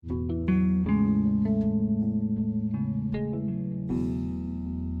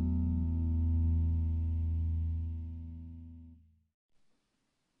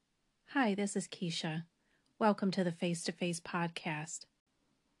Hi, this is Keisha. Welcome to the Face to Face podcast.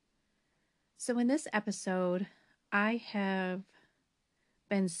 So, in this episode, I have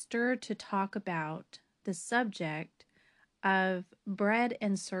been stirred to talk about the subject of bread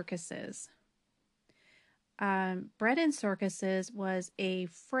and circuses. Bread and circuses was a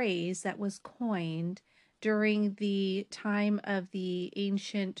phrase that was coined during the time of the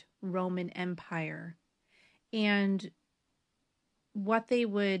ancient Roman Empire. And what they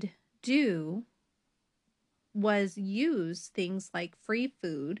would do was use things like free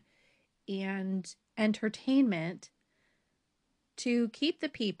food and entertainment to keep the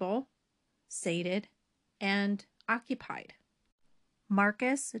people sated and occupied.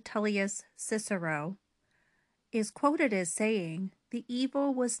 Marcus Tullius Cicero is quoted as saying, "The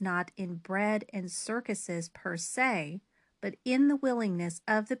evil was not in bread and circuses per se, but in the willingness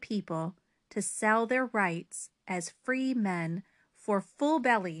of the people to sell their rights as free men for full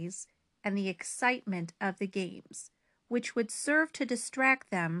bellies and the excitement of the games, which would serve to distract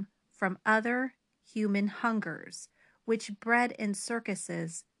them from other human hungers, which bread and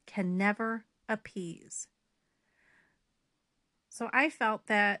circuses can never appease." So I felt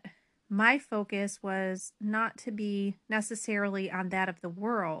that my focus was not to be necessarily on that of the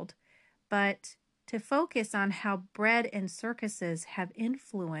world, but to focus on how bread and circuses have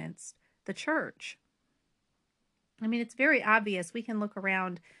influenced the church. I mean, it's very obvious. We can look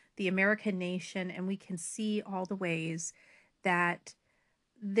around the American nation and we can see all the ways that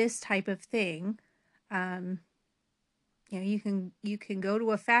this type of thing, you can go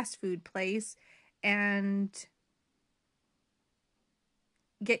to a fast food place and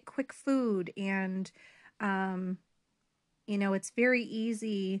get quick food, and it's very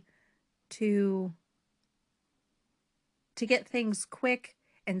easy to get things quick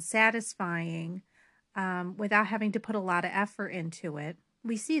and satisfying without having to put a lot of effort into it.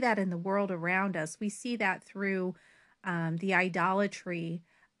 We see that in the world around us. We see that through the idolatry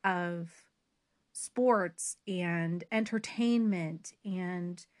of sports and entertainment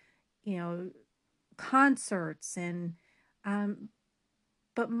and concerts and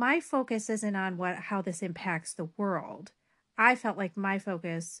but my focus isn't on how this impacts the world. I felt like my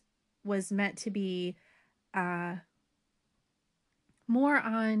focus was meant to be more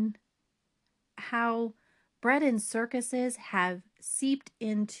on how bread and circuses have seeped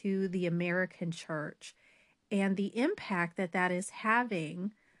into the American church and the impact that is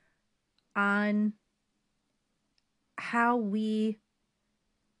having on how we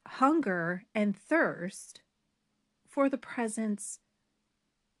hunger and thirst for the presence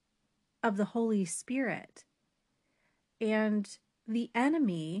of the Holy Spirit. And the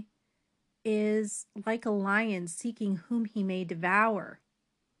enemy is like a lion seeking whom he may devour.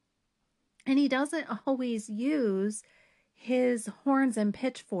 And he doesn't always use his horns and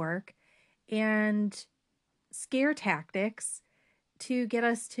pitchfork and scare tactics to get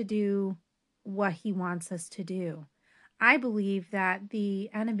us to do what he wants us to do. I believe that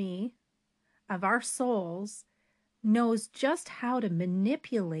the enemy of our souls knows just how to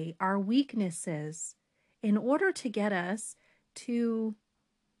manipulate our weaknesses in order to get us to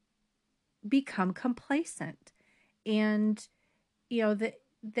become complacent. And,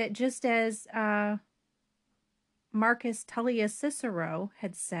 that just as Marcus Tullius Cicero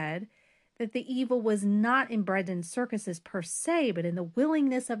had said, that the evil was not in bread and circuses per se, but in the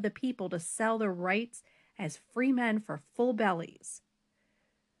willingness of the people to sell their rights as free men for full bellies.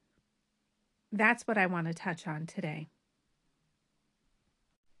 That's what I want to touch on today.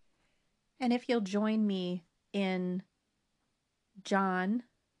 And if you'll join me in John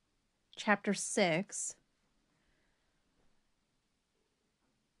chapter 6,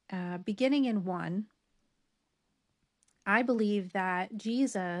 beginning in 1, I believe that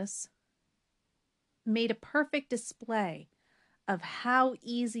Jesus made a perfect display of how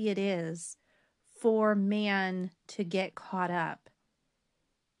easy it is for man to get caught up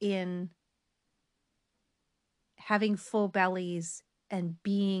in having full bellies and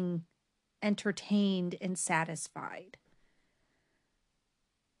being entertained and satisfied.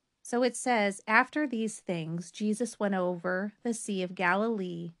 So it says, "After these things, Jesus went over the Sea of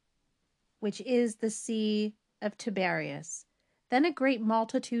Galilee, which is the Sea of Tiberias. Then a great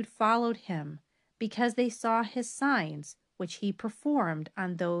multitude followed him, because they saw his signs, which he performed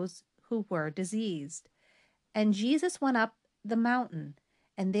on those who were diseased. And Jesus went up the mountain,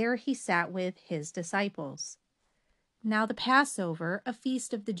 and there he sat with his disciples. Now the Passover, a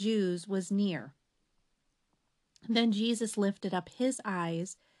feast of the Jews, was near. Then Jesus lifted up his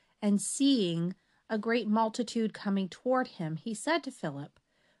eyes, and seeing a great multitude coming toward him, he said to Philip,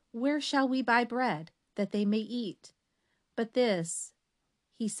 'Where shall we buy bread, that they may eat?' But this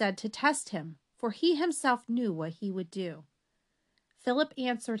he said to test him, for he himself knew what he would do. Philip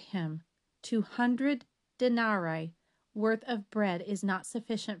answered him, 200 denarii worth of bread is not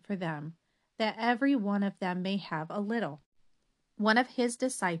sufficient for them, that every one of them may have a little. One of his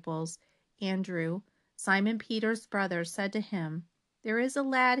disciples, Andrew, Simon Peter's brother, said to him, There is a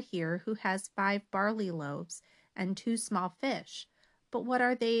lad here who has 5 barley loaves and 2 small fish, but what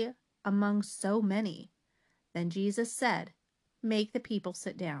are they among so many? Then Jesus said, Make the people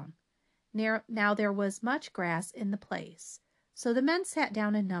sit down. Now there was much grass in the place. So the men sat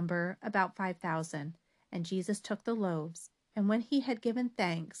down in number, about 5,000, and Jesus took the loaves, and when he had given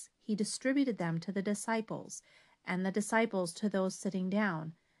thanks, he distributed them to the disciples, and the disciples to those sitting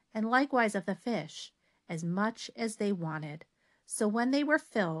down, and likewise of the fish, as much as they wanted. So when they were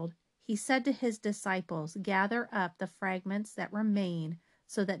filled, he said to his disciples, Gather up the fragments that remain,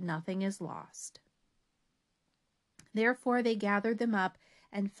 so that nothing is lost. Therefore they gathered them up,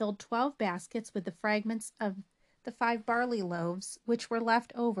 and filled 12 baskets with the fragments of the 5 barley loaves, which were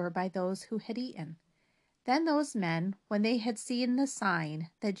left over by those who had eaten. Then those men, when they had seen the sign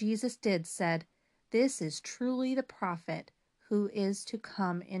that Jesus did, said, This is truly the prophet who is to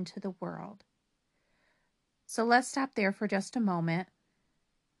come into the world. So let's stop there for just a moment.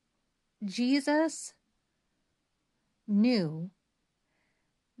 Jesus knew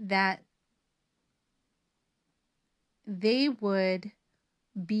that they would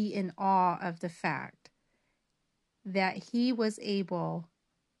be in awe of the fact that he was able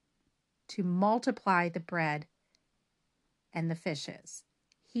to multiply the bread and the fishes.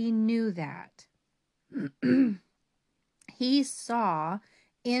 He knew that. He saw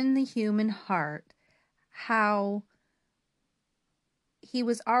in the human heart how he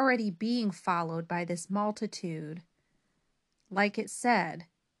was already being followed by this multitude, like it said,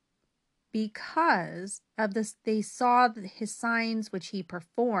 because of this. They saw his signs which he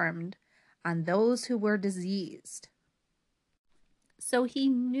performed on those who were diseased. So he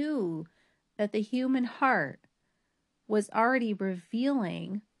knew that the human heart was already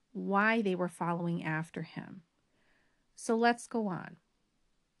revealing why they were following after him. So let's go on.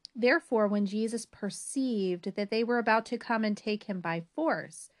 Therefore, when Jesus perceived that they were about to come and take him by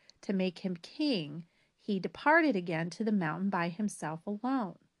force to make him king, he departed again to the mountain by himself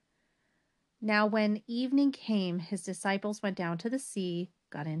alone. Now when evening came, his disciples went down to the sea,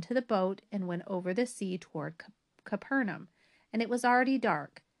 got into the boat, and went over the sea toward Capernaum. And it was already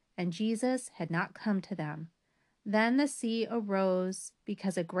dark, and Jesus had not come to them. Then the sea arose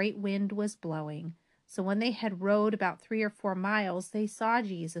because a great wind was blowing. So when they had rowed about 3 or 4 miles, they saw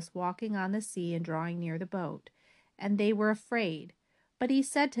Jesus walking on the sea and drawing near the boat. And they were afraid. But he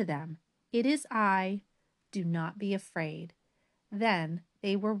said to them, It is I, do not be afraid. Then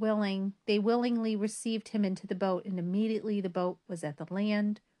they willingly received him into the boat, and immediately the boat was at the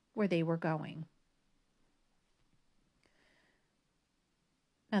land where they were going.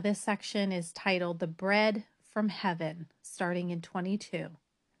 Now this section is titled The Bread from Heaven, starting in 22.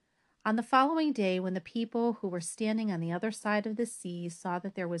 On the following day, when the people who were standing on the other side of the sea saw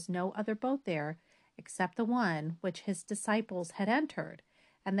that there was no other boat there except the one which his disciples had entered,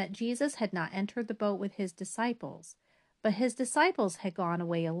 and that Jesus had not entered the boat with his disciples, but his disciples had gone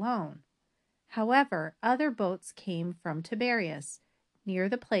away alone. However, other boats came from Tiberias, near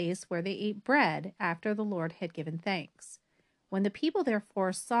the place where they ate bread after the Lord had given thanks. When the people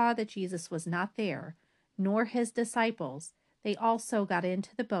therefore saw that Jesus was not there, nor his disciples, they also got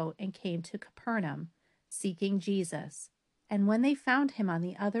into the boat and came to Capernaum, seeking Jesus. And when they found him on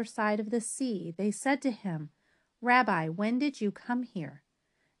the other side of the sea, they said to him, Rabbi, when did you come here?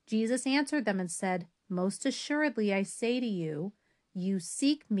 Jesus answered them and said, Most assuredly I say to you, you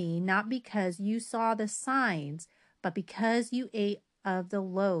seek me not because you saw the signs, but because you ate of the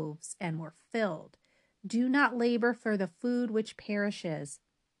loaves and were filled. Do not labor for the food which perishes,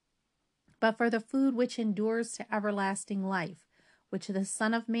 but for the food which endures to everlasting life, which the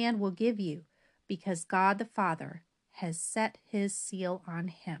Son of Man will give you, because God the Father has set his seal on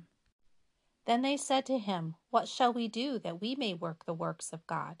him. Then they said to him, What shall we do that we may work the works of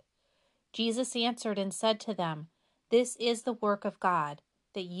God? Jesus answered and said to them, This is the work of God,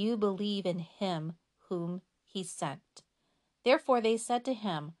 that you believe in him whom he sent. Therefore they said to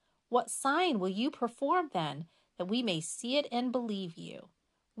him, What sign will you perform then, that we may see it and believe you?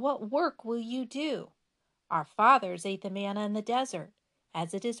 What work will you do? Our fathers ate the manna in the desert.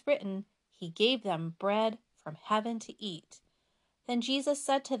 As it is written, he gave them bread from heaven to eat. Then Jesus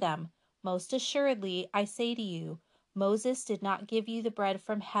said to them, Most assuredly I say to you, Moses did not give you the bread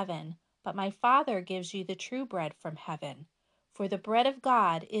from heaven, but my Father gives you the true bread from heaven. For the bread of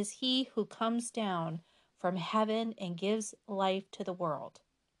God is he who comes down from heaven and gives life to the world.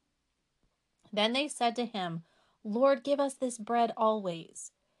 Then they said to him, Lord, give us this bread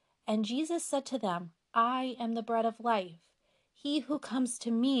always. And Jesus said to them, I am the bread of life. He who comes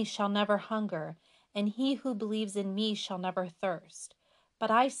to me shall never hunger, and he who believes in me shall never thirst.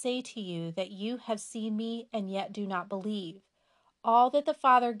 But I say to you that you have seen me and yet do not believe. All that the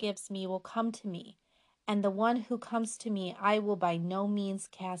Father gives me will come to me, and the one who comes to me I will by no means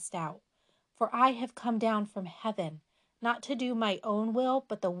cast out. For I have come down from heaven, not to do my own will,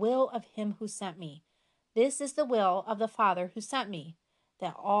 but the will of him who sent me. This is the will of the Father who sent me,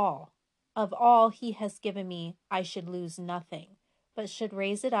 that of all he has given me, I should lose nothing, but should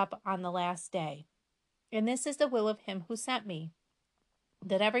raise it up on the last day. And this is the will of him who sent me,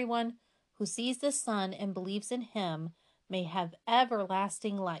 that everyone who sees the Son and believes in him may have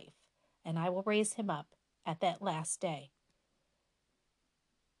everlasting life, and I will raise him up at that last day.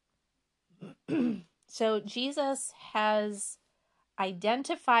 So Jesus has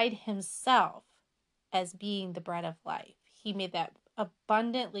identified himself as being the bread of life. He made that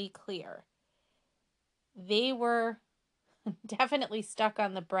abundantly clear. They were definitely stuck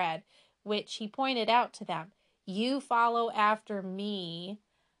on the bread, which he pointed out to them. You follow after me,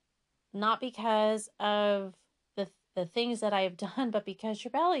 not because of the things that I have done, but because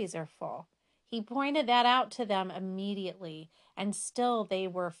your bellies are full. He pointed that out to them immediately, and still they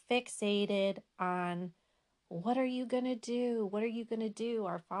were fixated on, what are you going to do? What are you going to do?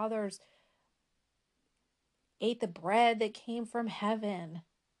 Our fathers ate the bread that came from heaven.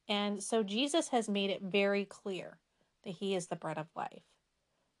 And so Jesus has made it very clear that he is the bread of life.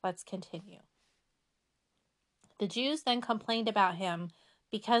 Let's continue. The Jews then complained about him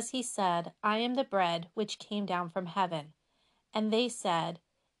because he said, I am the bread which came down from heaven. And they said,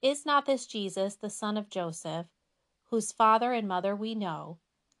 Is not this Jesus, the son of Joseph, whose father and mother we know?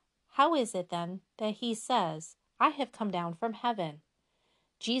 How is it then that he says, I have come down from heaven?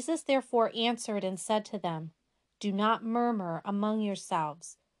 Jesus therefore answered and said to them, Do not murmur among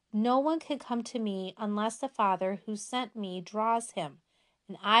yourselves. No one can come to me unless the Father who sent me draws him,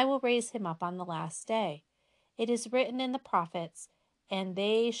 and I will raise him up on the last day. It is written in the prophets, and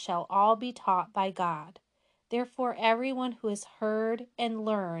they shall all be taught by God. Therefore everyone who has heard and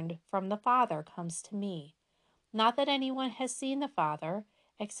learned from the Father comes to me. Not that anyone has seen the Father,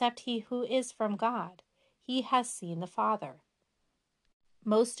 except he who is from God. He has seen the Father.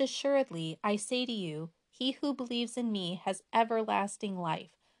 Most assuredly, I say to you, he who believes in me has everlasting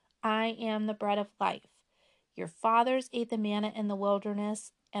life. I am the bread of life. Your fathers ate the manna in the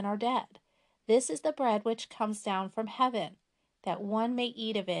wilderness and are dead. This is the bread which comes down from heaven, that one may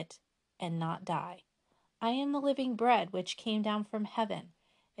eat of it and not die. I am the living bread which came down from heaven.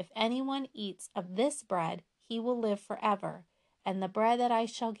 If anyone eats of this bread, he will live forever. And the bread that I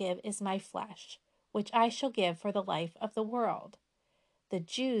shall give is my flesh, which I shall give for the life of the world. The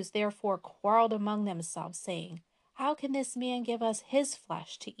Jews therefore quarreled among themselves, saying, How can this man give us his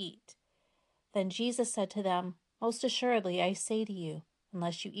flesh to eat? Then Jesus said to them, Most assuredly I say to you,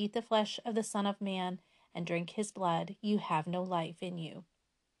 unless you eat the flesh of the Son of Man and drink his blood, you have no life in you.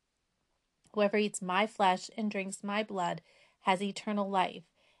 Whoever eats my flesh and drinks my blood has eternal life,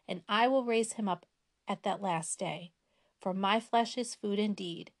 and I will raise him up at that last day. For my flesh is food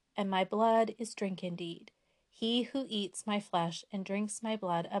indeed, and my blood is drink indeed. He who eats my flesh and drinks my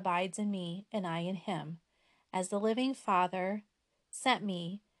blood abides in me, and I in him. As the living Father sent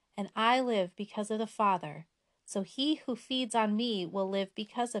me, and I live because of the Father, so he who feeds on me will live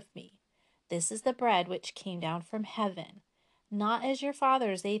because of me. This is the bread which came down from heaven, not as your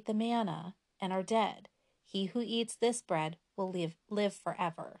fathers ate the manna and are dead. He who eats this bread will live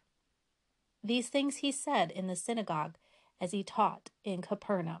forever. These things he said in the synagogue as he taught in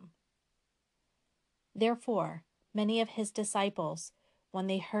Capernaum. Therefore, many of his disciples, when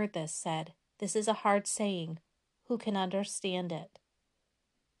they heard this, said, This is a hard saying. Who can understand it?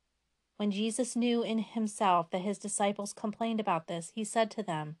 When Jesus knew in himself that his disciples complained about this, he said to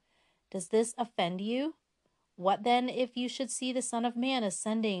them, Does this offend you? What then if you should see the Son of Man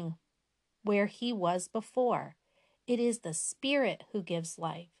ascending where he was before? It is the Spirit who gives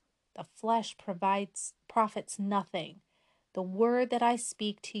life. The flesh profits nothing. The word that I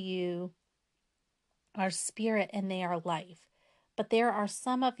speak to you are spirit and they are life. But there are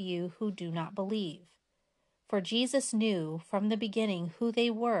some of you who do not believe. For Jesus knew from the beginning who they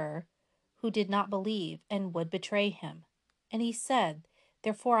were who did not believe and would betray him. And he said,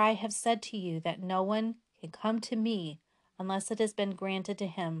 Therefore I have said to you that no one can come to me unless it has been granted to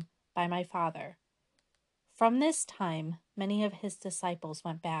him by my Father. From this time, many of his disciples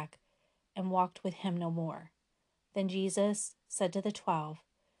went back and walked with him no more. Then Jesus said to the 12,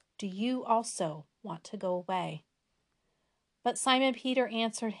 Do you also want to go away? But Simon Peter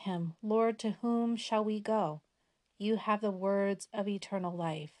answered him, Lord, to whom shall we go? You have the words of eternal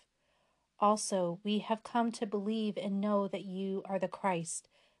life. Also, we have come to believe and know that you are the Christ,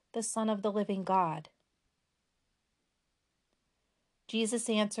 the Son of the living God. Jesus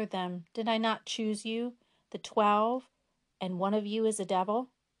answered them, Did I not choose you, the 12, and one of you is a devil?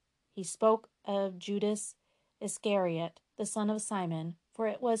 He spoke of Judas Iscariot, the son of Simon, for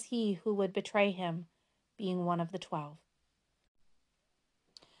it was he who would betray him, being one of the 12.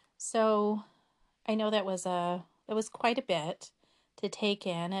 So I know that was quite a bit to take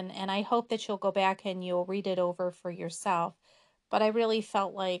in, and I hope that you'll go back and you'll read it over for yourself. But I really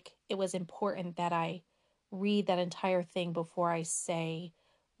felt like it was important that I read that entire thing before I say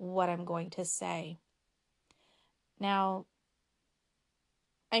what I'm going to say. Now,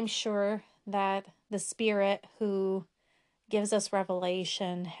 I'm sure that the Spirit who gives us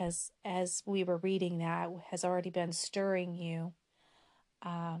revelation has, as we were reading that, has already been stirring you.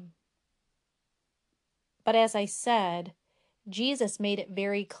 But as I said, Jesus made it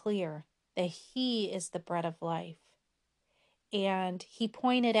very clear that he is the bread of life. And he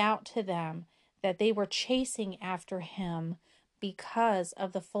pointed out to them that they were chasing after him because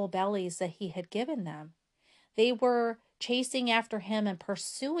of the full bellies that he had given them. They were chasing after him and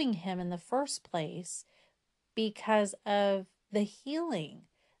pursuing him in the first place because of the healings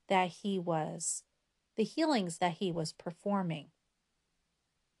that he was performing.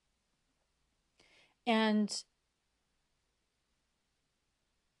 And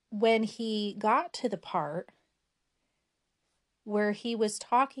when he got to the part where he was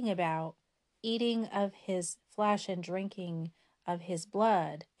talking about eating of his flesh and drinking of his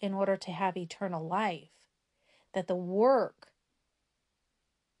blood in order to have eternal life, that the work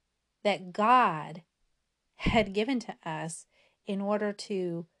that God had given to us in order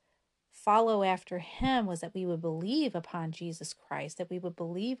to follow after him was that we would believe upon Jesus Christ, that we would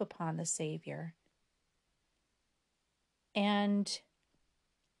believe upon the Savior. And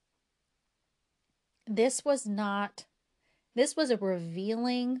this was a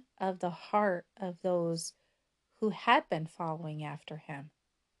revealing of the heart of those who had been following after him.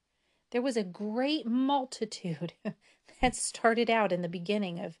 There was a great multitude that started out in the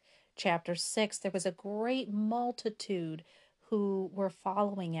beginning of chapter 6. There was a great multitude who were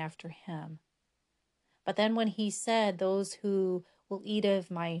following after him. But then when he said, those who will eat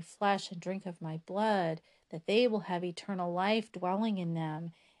of my flesh and drink of my blood, that they will have eternal life dwelling in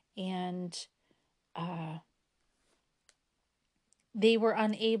them, and they were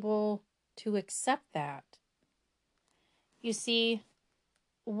unable to accept that. You see,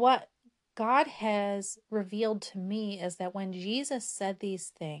 what God has revealed to me is that when Jesus said these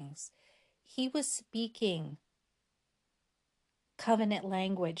things, he was speaking covenant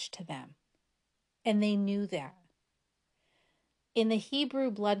language to them, and they knew that. In the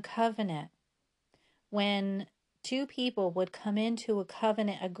Hebrew blood covenant, when two people would come into a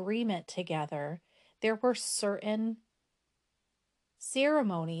covenant agreement together, there were certain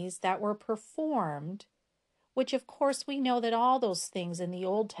ceremonies that were performed, which of course we know that all those things in the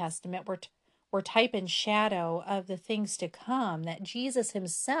Old Testament were type and shadow of the things to come, that Jesus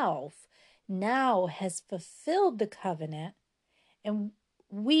himself now has fulfilled the covenant, and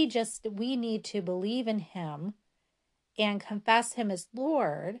we need to believe in him and confess him as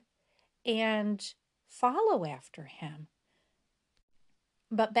Lord and follow after him.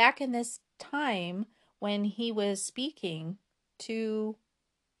 But back in this time when he was speaking to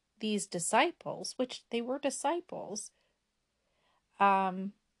these disciples, which they were disciples,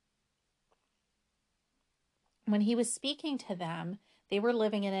 when he was speaking to them, they were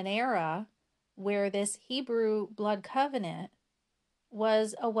living in an era where this Hebrew blood covenant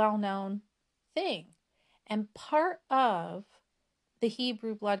was a well-known thing. And part of the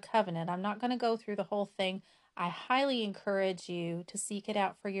Hebrew blood covenant, I'm not going to go through the whole thing. I highly encourage you to seek it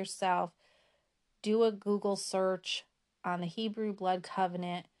out for yourself. Do a Google search on the Hebrew blood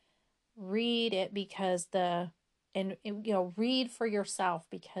covenant. Read it read for yourself,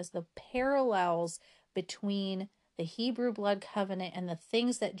 because the parallels between the Hebrew blood covenant and the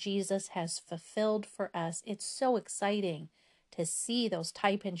things that Jesus has fulfilled for us, it's so exciting to see those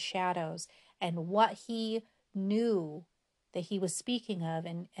type and shadows and what he knew that he was speaking of,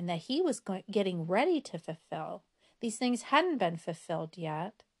 and that he was getting ready to fulfill. These things hadn't been fulfilled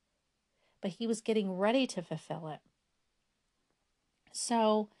yet, but he was getting ready to fulfill it.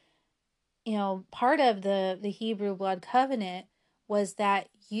 So, part of the Hebrew blood covenant was that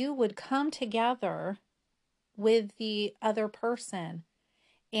you would come together with the other person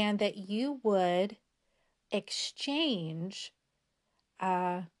and that you would exchange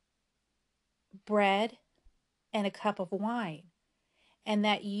bread and a cup of wine, and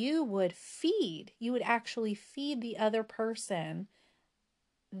that you would actually feed the other person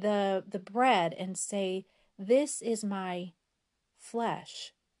the bread and say, "This is my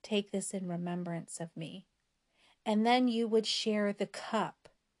flesh. Take this in remembrance of me." And then you would share the cup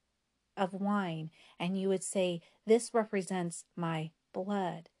of wine and you would say, "This represents my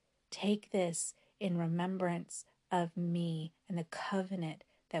blood. Take this in remembrance of me and the covenant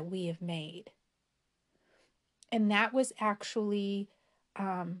that we have made." And that was actually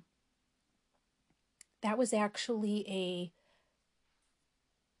a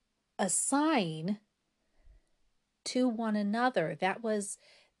sign to one another. That was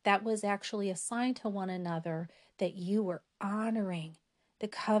actually a sign to one another that you were honoring the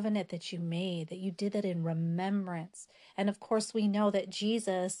covenant that you made, that you did that in remembrance. And of course, we know that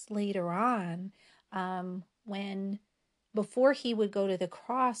Jesus later on, when before he would go to the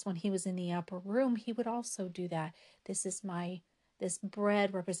cross, when he was in the upper room, he would also do that. This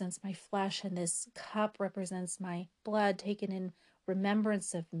bread represents my flesh, and this cup represents my blood, taken in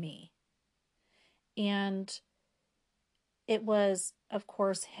remembrance of me. And it was, of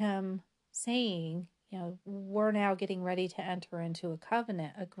course, him saying, we're now getting ready to enter into a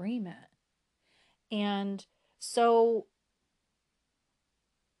covenant agreement. And so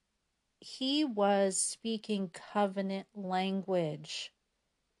he was speaking covenant language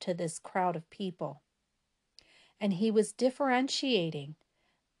to this crowd of people. And he was differentiating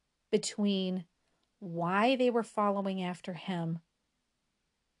between why they were following after him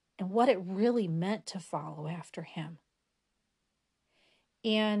and what it really meant to follow after him.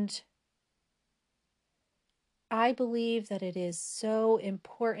 And I believe that it is so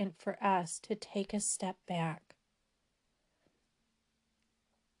important for us to take a step back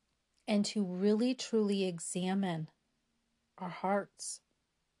and to really truly examine our hearts.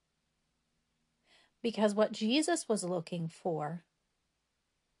 Because what Jesus was looking for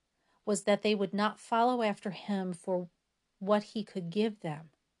was that they would not follow after him for what he could give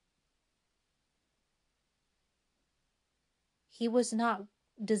them. He was not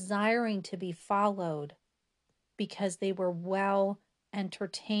desiring to be followed because they were well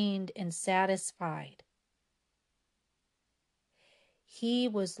entertained and satisfied. He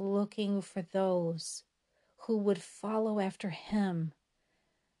was looking for those who would follow after him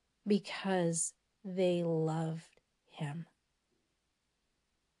because they loved him.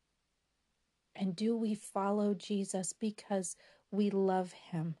 And do we follow Jesus because we love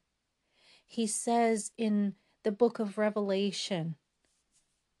him? He says in the book of Revelation,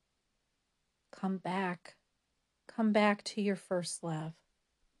 come back to your first love.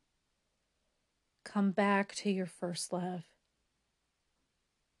 Come back to your first love.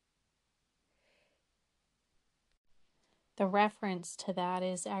 The reference to that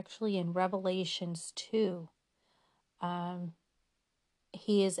is actually in Revelations 2.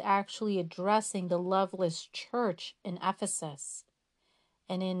 He is actually addressing the loveless church in Ephesus.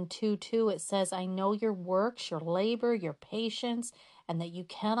 And in 2:2 it says, "I know your works, your labor, your patience, and that you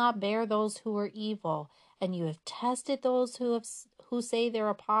cannot bear those who are evil. And you have tested those who say they're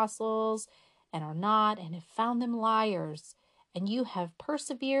apostles and are not, and have found them liars. And you have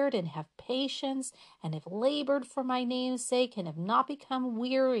persevered and have patience and have labored for my name's sake and have not become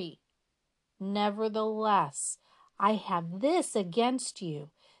weary. Nevertheless, I have this against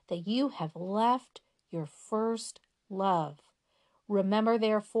you, that you have left your first love. Remember,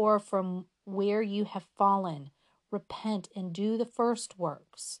 therefore, from where you have fallen, repent and do the first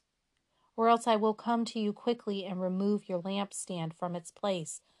works, or else I will come to you quickly and remove your lampstand from its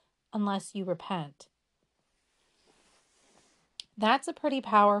place, unless you repent." That's a pretty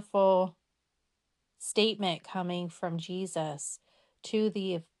powerful statement coming from Jesus to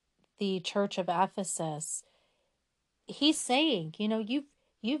the church of Ephesus. He's saying,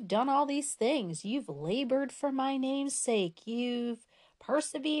 you've done all these things. You've labored for my name's sake. You've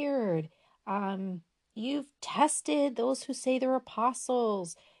persevered. You've tested those who say they're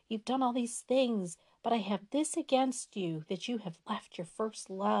apostles. You've done all these things, but I have this against you, that you have left your first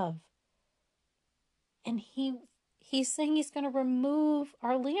love. And he's saying he's going to remove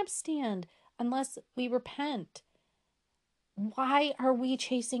our lampstand unless we repent. Why are we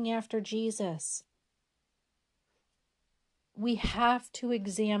chasing after Jesus? We have to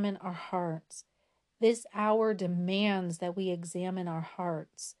examine our hearts. This hour demands that we examine our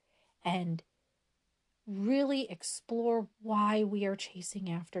hearts and really explore why we are chasing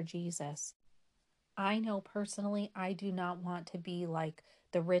after Jesus. I know personally, I do not want to be like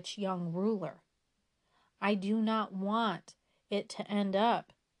the rich young ruler. I do not want it to end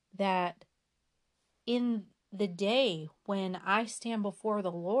up that in the day when I stand before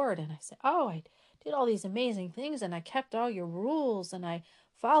the Lord and I say, "Oh, I did all these amazing things, and I kept all your rules, and I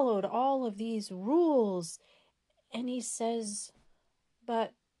followed all of these rules. And he says,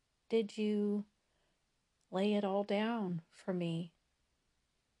 but did you lay it all down for me?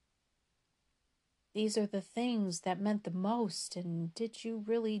 These are the things that meant the most, and did you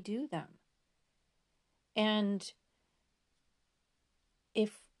really do them? And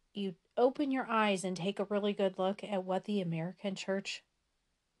if you open your eyes and take a really good look at what the American church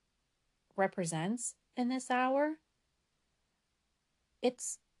represents in this hour,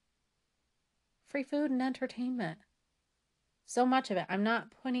 it's free food and entertainment. So much of it. I'm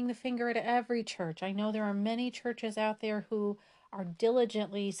not pointing the finger at every church. I know there are many churches out there who are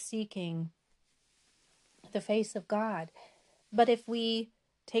diligently seeking the face of God. But if we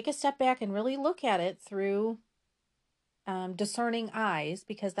take a step back and really look at it through discerning eyes,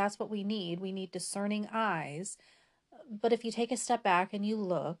 because that's what we need discerning eyes. But if you take a step back and you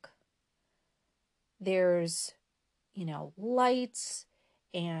look, there's, lights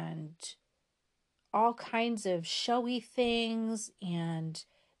and all kinds of showy things, and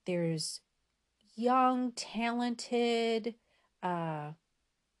there's young, talented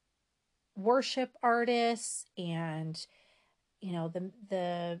worship artists, and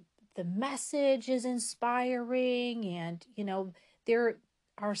the message is inspiring, and there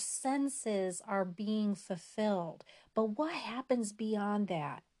our senses are being fulfilled. But what happens beyond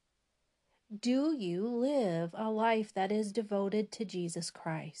that? Do you live a life that is devoted to Jesus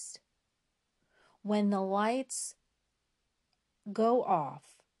Christ? When the lights go off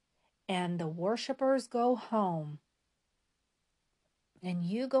and the worshipers go home and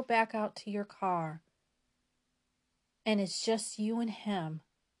you go back out to your car and it's just you and him,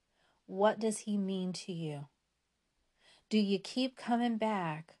 what does he mean to you? Do you keep coming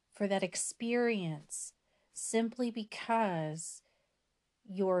back for that experience simply because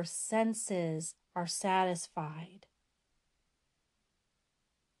your senses are satisfied?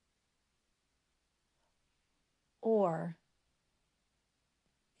 Or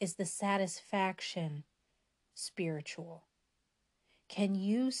is the satisfaction spiritual? Can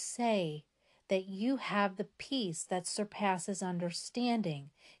you say that you have the peace that surpasses understanding?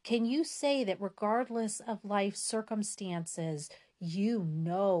 Can you say that regardless of life circumstances, you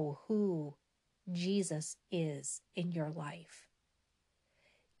know who Jesus is in your life?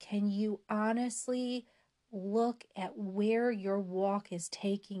 Can you honestly look at where your walk is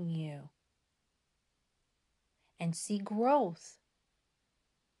taking you and see growth?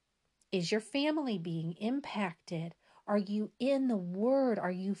 Is your family being impacted? Are you in the Word?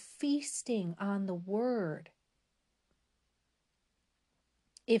 Are you feasting on the Word?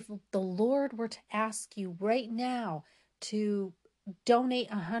 If the Lord were to ask you right now to donate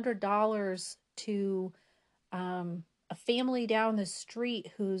 $100 to a family down the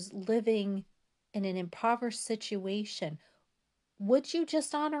street who's living in an impoverished situation, would you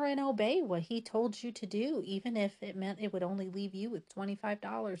just honor and obey what he told you to do, even if it meant it would only leave you with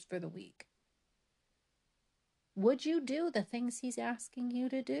 $25 for the week? Would you do the things he's asking you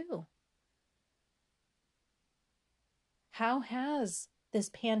to do? How has this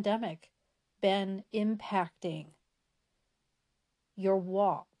pandemic been impacting your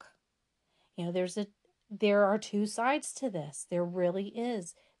walk? There are two sides to this. There really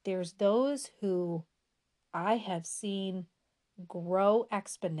is. There's those who I have seen grow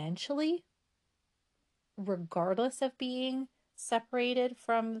exponentially, regardless of being separated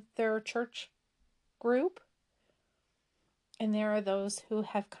from their church group. And there are those who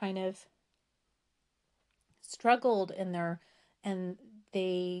have kind of struggled and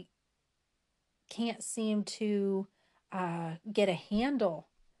they can't seem to get a handle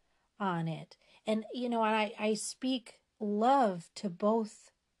on it. And, I speak love to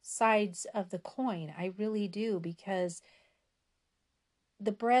both sides of the coin. I really do, because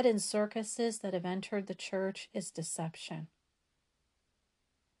the bread and circuses that have entered the church is deception.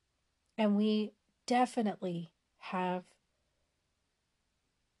 And we definitely have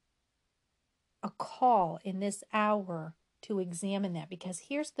a call in this hour to examine that, because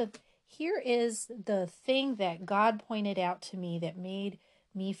here is the thing that God pointed out to me that made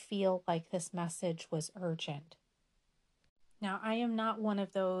me feel like this message was urgent. Now, I am not one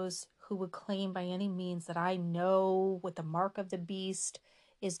of those who would claim by any means that I know what the mark of the beast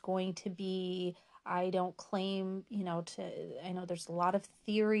is going to be. I don't claim, I know there's a lot of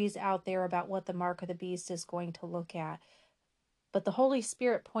theories out there about what the mark of the beast is going to look at. But the Holy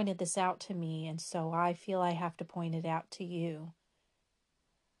Spirit pointed this out to me, and so I feel I have to point it out to you.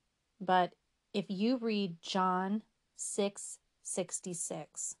 But if you read John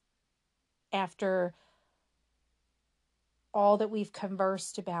 6:66, after all that we've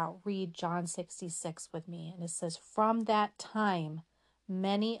conversed about, read John 66 with me. And it says, from that time,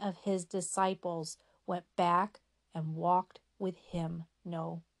 many of his disciples went back and walked with him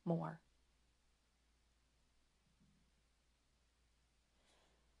no more.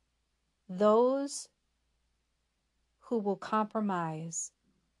 Those who will compromise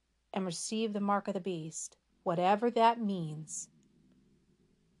and receive the mark of the beast, whatever that means,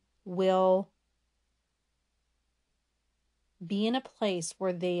 will be in a place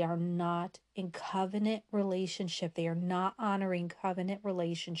where they are not in covenant relationship. They are not honoring covenant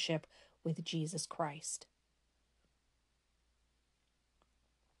relationship with Jesus Christ.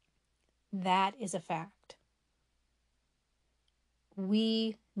 That is a fact.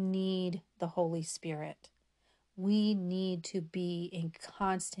 We need the Holy Spirit. We need to be in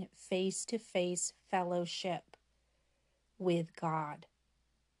constant face-to-face fellowship with God.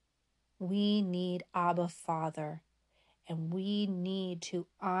 We need Abba Father, and we need to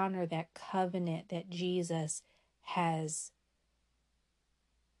honor that covenant that Jesus has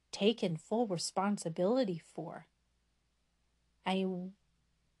taken full responsibility for.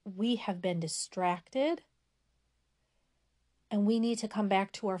 We have been distracted, and we need to come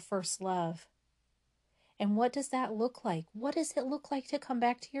back to our first love. And what does that look like? What does it look like to come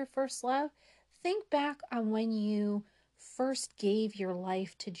back to your first love? Think back on when you first gave your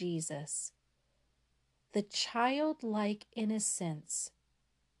life to Jesus. The childlike innocence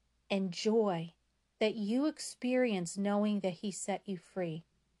and joy that you experience knowing that he set you free.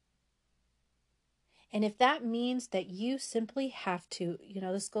 And if that means that you simply have to,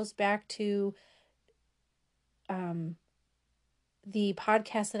 this goes back to the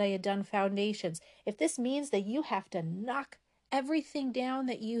podcast that I had done, Foundations. If this means that you have to knock everything down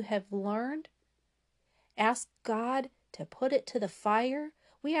that you have learned, ask God to put it to the fire.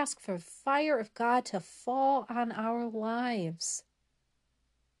 We ask for fire of God to fall on our lives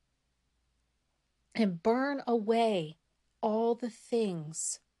and burn away all the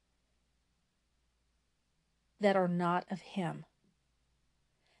things that are not of him.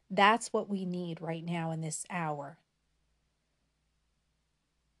 That's what we need right now in this hour.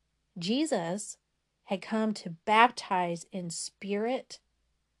 Jesus had come to baptize in spirit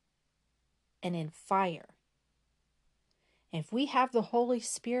and in fire. If we have the Holy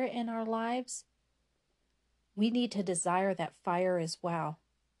Spirit in our lives, we need to desire that fire as well.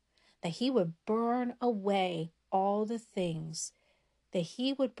 That he would burn away all the things. That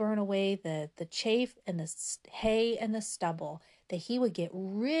he would burn away the chaff and the hay and the stubble. That he would get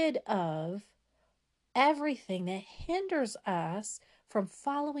rid of everything that hinders us from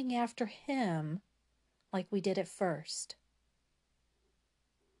following after him like we did at first.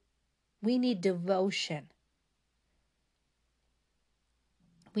 We need devotion.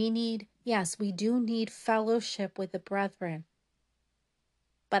 We do need fellowship with the brethren.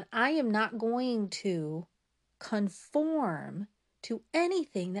 But I am not going to conform to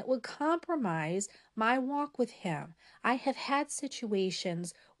anything that would compromise my walk with him. I have had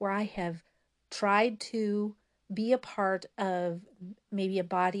situations where I have tried to be a part of maybe a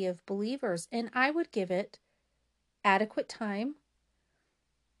body of believers, and I would give it adequate time,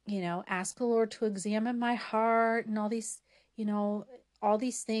 ask the Lord to examine my heart and all these, all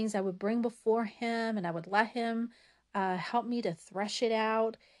these things I would bring before him, and I would let him help me to thresh it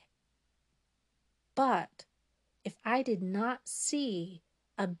out. But if I did not see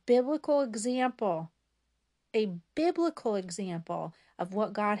a biblical example of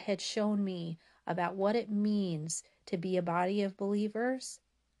what God had shown me about what it means to be a body of believers,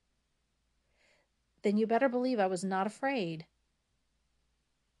 then you better believe I was not afraid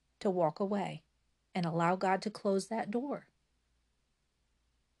to walk away and allow God to close that door.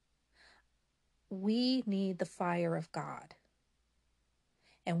 We need the fire of God.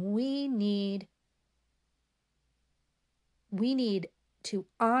 And we need to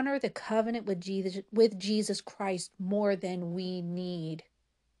honor the covenant with Jesus Christ more than we need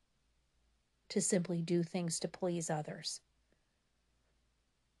to simply do things to please others.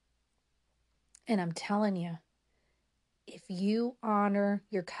 And I'm telling you, if you honor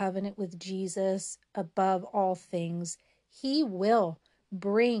your covenant with Jesus above all things, he will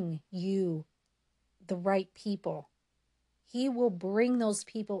bring you the right people. He will bring those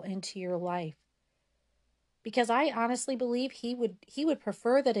people into your life. Because I honestly believe he would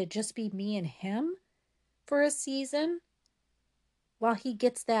prefer that it just be me and him for a season while he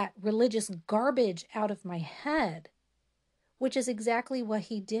gets that religious garbage out of my head, which is exactly what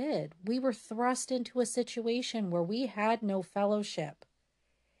he did. We were thrust into a situation where we had no fellowship,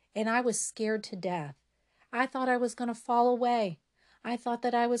 and I was scared to death. I thought I was going to fall away. I thought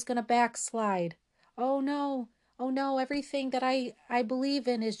that I was going to backslide. Oh no, oh no, everything that I believe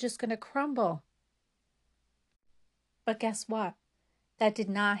in is just going to crumble. But guess what? That did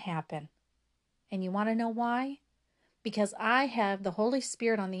not happen. And you want to know why? Because I have the Holy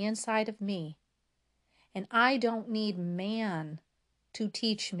Spirit on the inside of me, and I don't need man to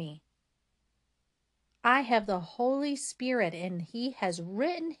teach me. I have the Holy Spirit, and He has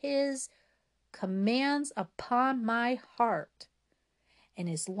written His commands upon my heart. And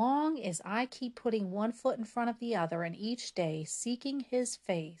as long as I keep putting one foot in front of the other, and each day seeking His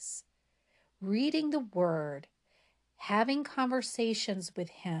face, reading the Word, having conversations with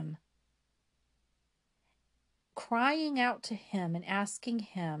Him, crying out to Him and asking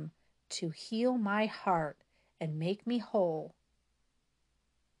Him to heal my heart and make me whole,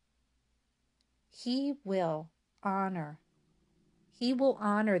 He will honor. He will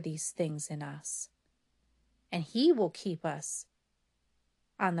honor these things in us, and He will keep us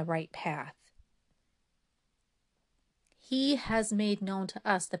on the right path. He has made known to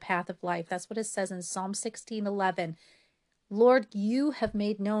us the path of life. That's what it says in Psalm 16:11. Lord, you have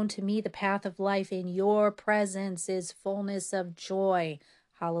made known to me the path of life. In your presence is fullness of joy.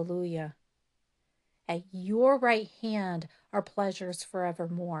 Hallelujah. At your right hand are pleasures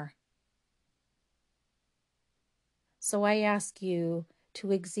forevermore. So I ask you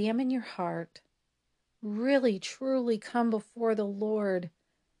to examine your heart, really, truly come before the Lord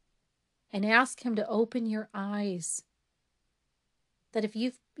and ask Him to open your eyes. That if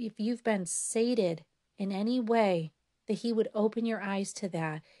you've been sated in any way, that He would open your eyes to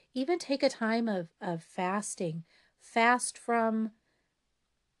that. Even take a time of fasting. Fast from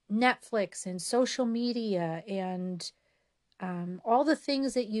Netflix and social media and all the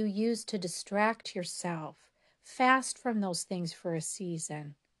things that you use to distract yourself. Fast from those things for a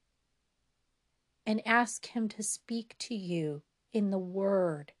season. And ask Him to speak to you in the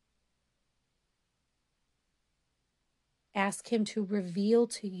Word. Ask Him to reveal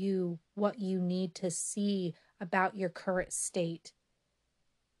to you what you need to see about your current state.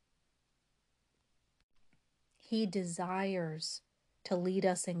 He desires to lead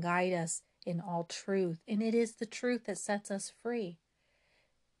us and guide us in all truth, and it is the truth that sets us free.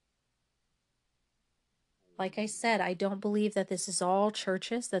 Like I said, I don't believe that this is all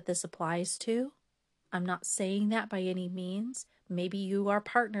churches that this applies to. I'm not saying that by any means. Maybe you are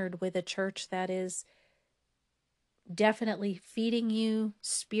partnered with a church that is definitely feeding you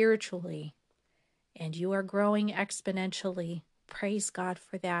spiritually, and you are growing exponentially. Praise God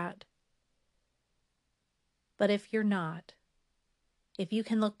for that. But if you're not, if you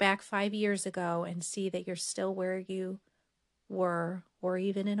can look back 5 years ago and see that you're still where you were, or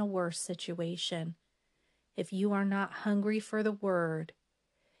even in a worse situation, if you are not hungry for the Word,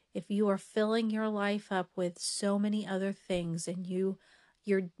 if you are filling your life up with so many other things, and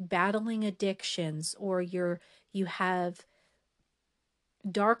you're battling addictions, or you have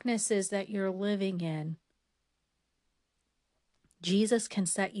darknesses that you're living in, Jesus can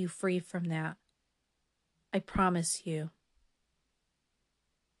set you free from that. I promise you.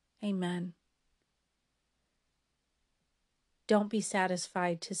 Amen. Don't be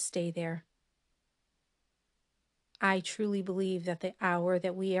satisfied to stay there. I truly believe that the hour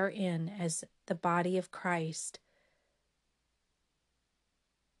that we are in as the body of Christ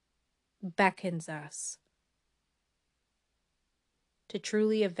beckons us to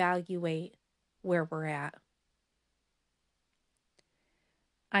truly evaluate where we're at.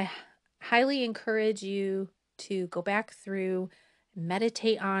 I highly encourage you to go back through,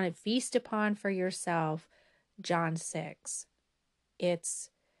 meditate on, and feast upon for yourself John 6. It's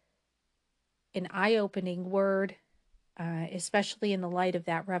an eye-opening word, especially in the light of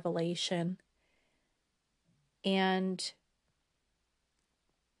that revelation. And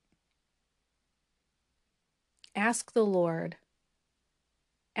ask the Lord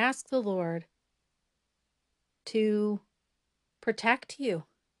to protect you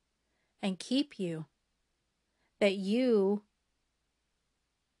and keep you, that you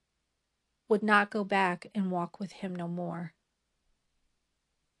would not go back and walk with Him no more.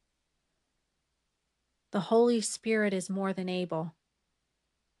 The Holy Spirit is more than able.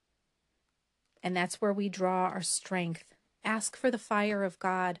 And that's where we draw our strength. Ask for the fire of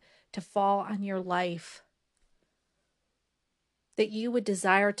God to fall on your life, that you would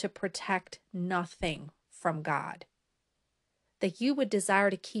desire to protect nothing from God, that you would desire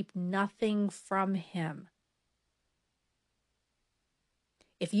to keep nothing from Him.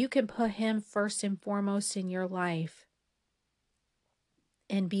 If you can put Him first and foremost in your life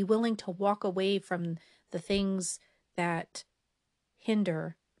and be willing to walk away from the things that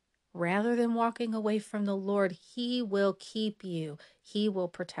hinder, rather than walking away from the Lord, He will keep you. He will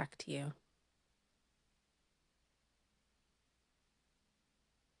protect you.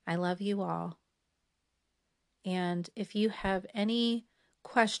 I love you all. And if you have any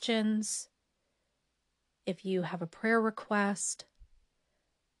questions, if you have a prayer request,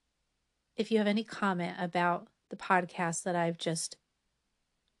 if you have any comment about the podcast that I've just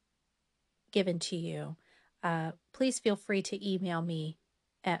given to you, please feel free to email me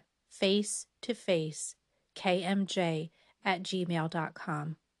at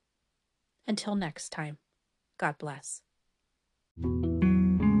face2facekmj@gmail.com. Until next time, God bless.